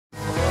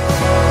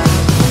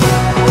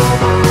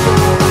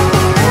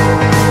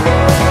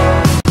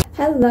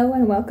Hello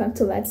and welcome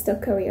to Let's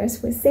Talk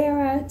Careers with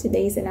Sarah.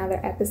 Today is another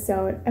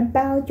episode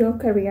about your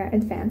career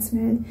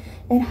advancement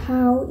and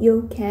how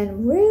you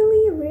can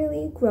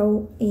really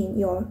grow in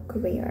your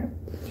career.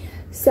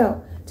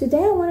 So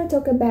today I want to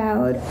talk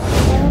about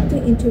how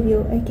to interview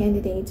a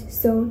candidate.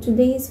 So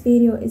today's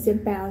video is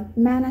about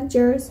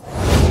managers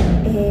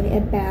and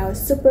about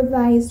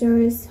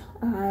supervisors,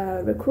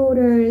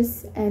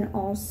 recruiters, and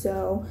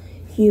also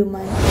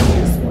human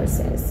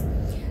resources.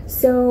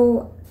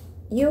 So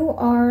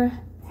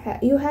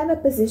you have a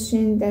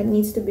position that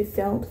needs to be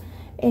filled,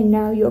 and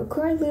now you're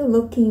currently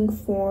looking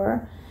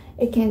for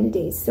a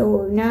candidate.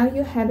 So now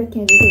you have a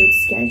candidate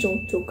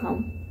scheduled to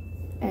come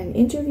and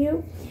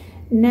interview.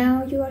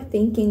 Now you are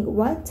thinking,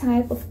 what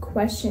type of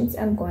questions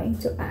I'm going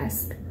to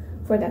ask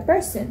for that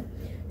person.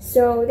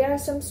 So there are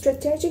some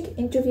strategic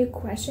interview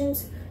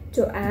questions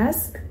to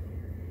ask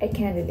a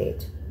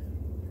candidate.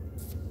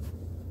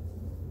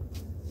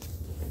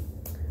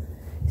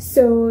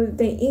 So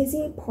the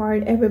easy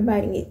part,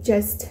 everybody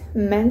just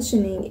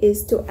mentioning,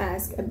 is to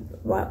ask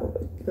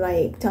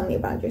tell me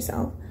about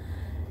yourself.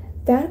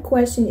 That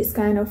question is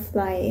kind of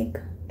like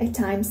a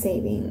time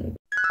saving,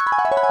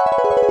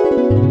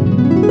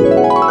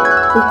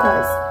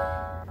 because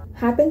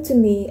happened to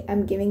me.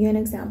 I'm giving you an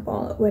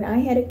example. When I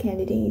had a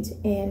candidate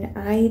and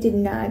I did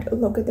not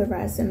look at the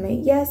resume.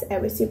 Yes, I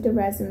received the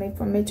resume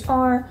from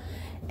HR,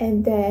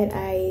 and then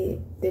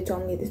they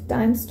told me the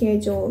time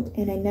scheduled,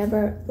 and I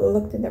never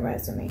looked at the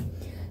resume.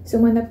 So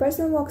when the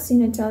person walks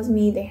in and tells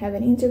me they have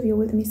an interview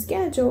with me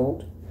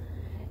scheduled,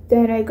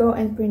 then I go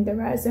and print the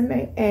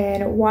resume,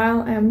 and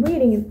while I'm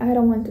reading it, I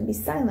don't want to be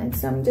silent,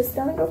 so I'm just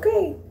telling,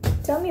 okay,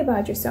 tell me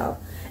about yourself.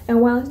 And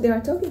while they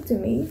are talking to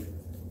me,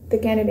 the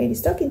candidate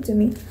is talking to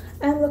me,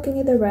 I'm looking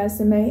at the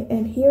resume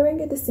and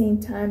hearing at the same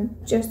time,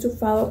 just to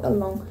follow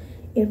along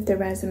if the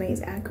resume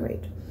is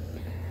accurate.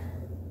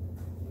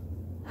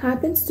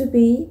 Happens to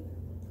be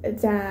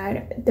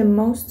that the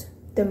most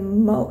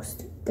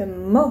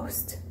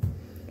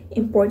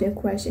important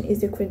question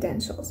is the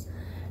credentials.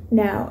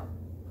 Now,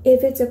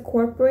 if it's a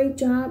corporate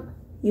job,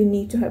 you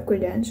need to have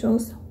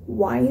credentials.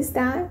 Why is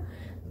that?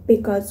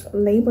 Because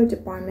Labor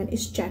Department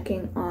is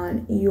checking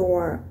on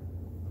your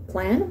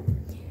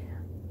plan,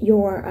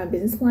 your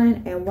business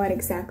plan, and what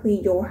exactly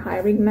your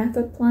hiring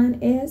method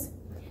plan is,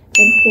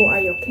 and who are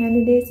your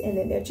candidates, and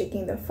then they're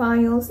checking the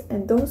files,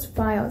 and those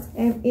files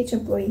each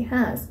employee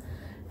has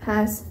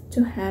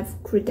to have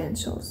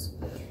credentials.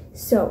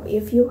 So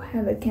if you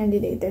have a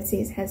candidate that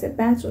says has a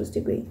bachelor's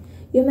degree,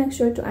 you make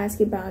sure to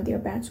ask about their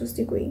bachelor's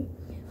degree,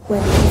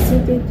 when they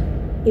received it,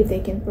 if they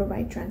can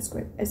provide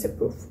transcript as a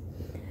proof.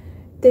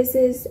 This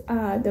is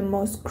the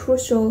most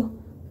crucial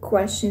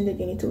question that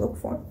you need to look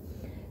for.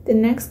 The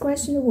next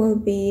question will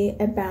be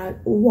about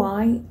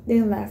why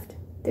they left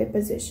their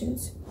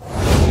positions,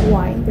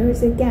 why there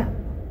is a gap.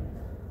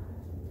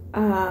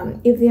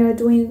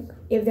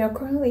 If they are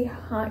currently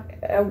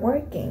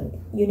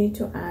working, you need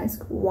to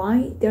ask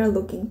why they're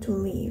looking to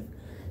leave.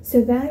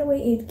 So that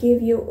way it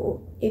give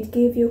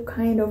you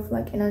kind of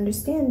like an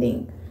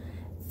understanding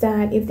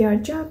that if they are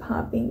job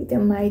hopping, they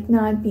might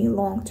not be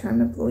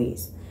long-term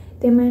employees.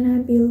 They might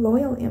not be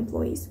loyal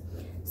employees.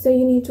 So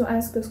you need to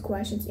ask those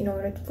questions in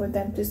order for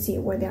them to see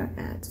where they're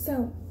at.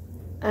 So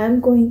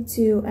I'm going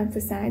to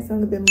emphasize a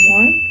little bit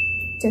more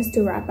just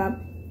to wrap up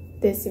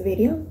this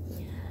video.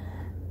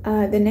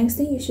 The next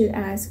thing you should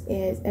ask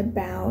is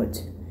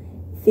about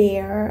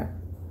their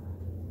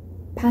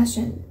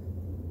passion.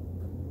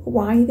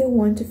 Why they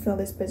want to fill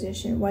this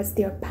position. What's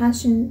their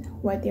passion?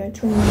 What they're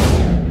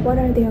training? What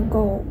are their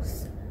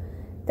goals?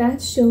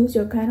 That shows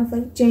you're kind of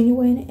like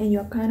genuine, and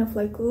you're kind of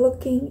like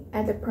looking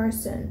at the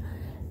person,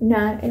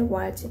 not at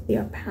what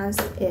their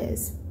past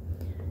is.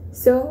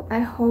 So I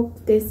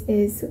hope this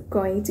is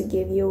going to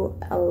give you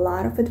a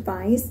lot of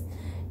advice,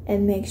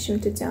 and make sure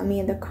to tell me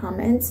in the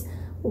comments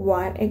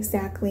what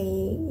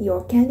exactly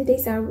your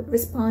candidates are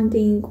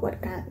responding, what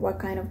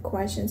kind of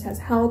questions has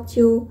helped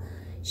you.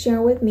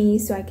 Share with me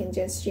so I can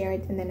just share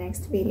it in the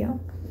next video.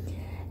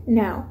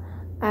 Now,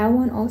 I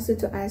want also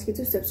to ask you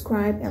to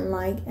subscribe and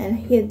like and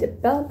hit the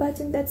bell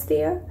button that's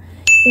there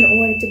in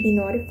order to be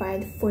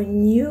notified for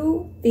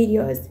new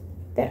videos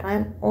that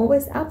I'm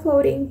always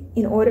uploading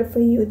in order for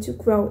you to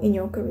grow in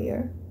your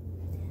career.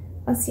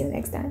 I'll see you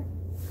next time.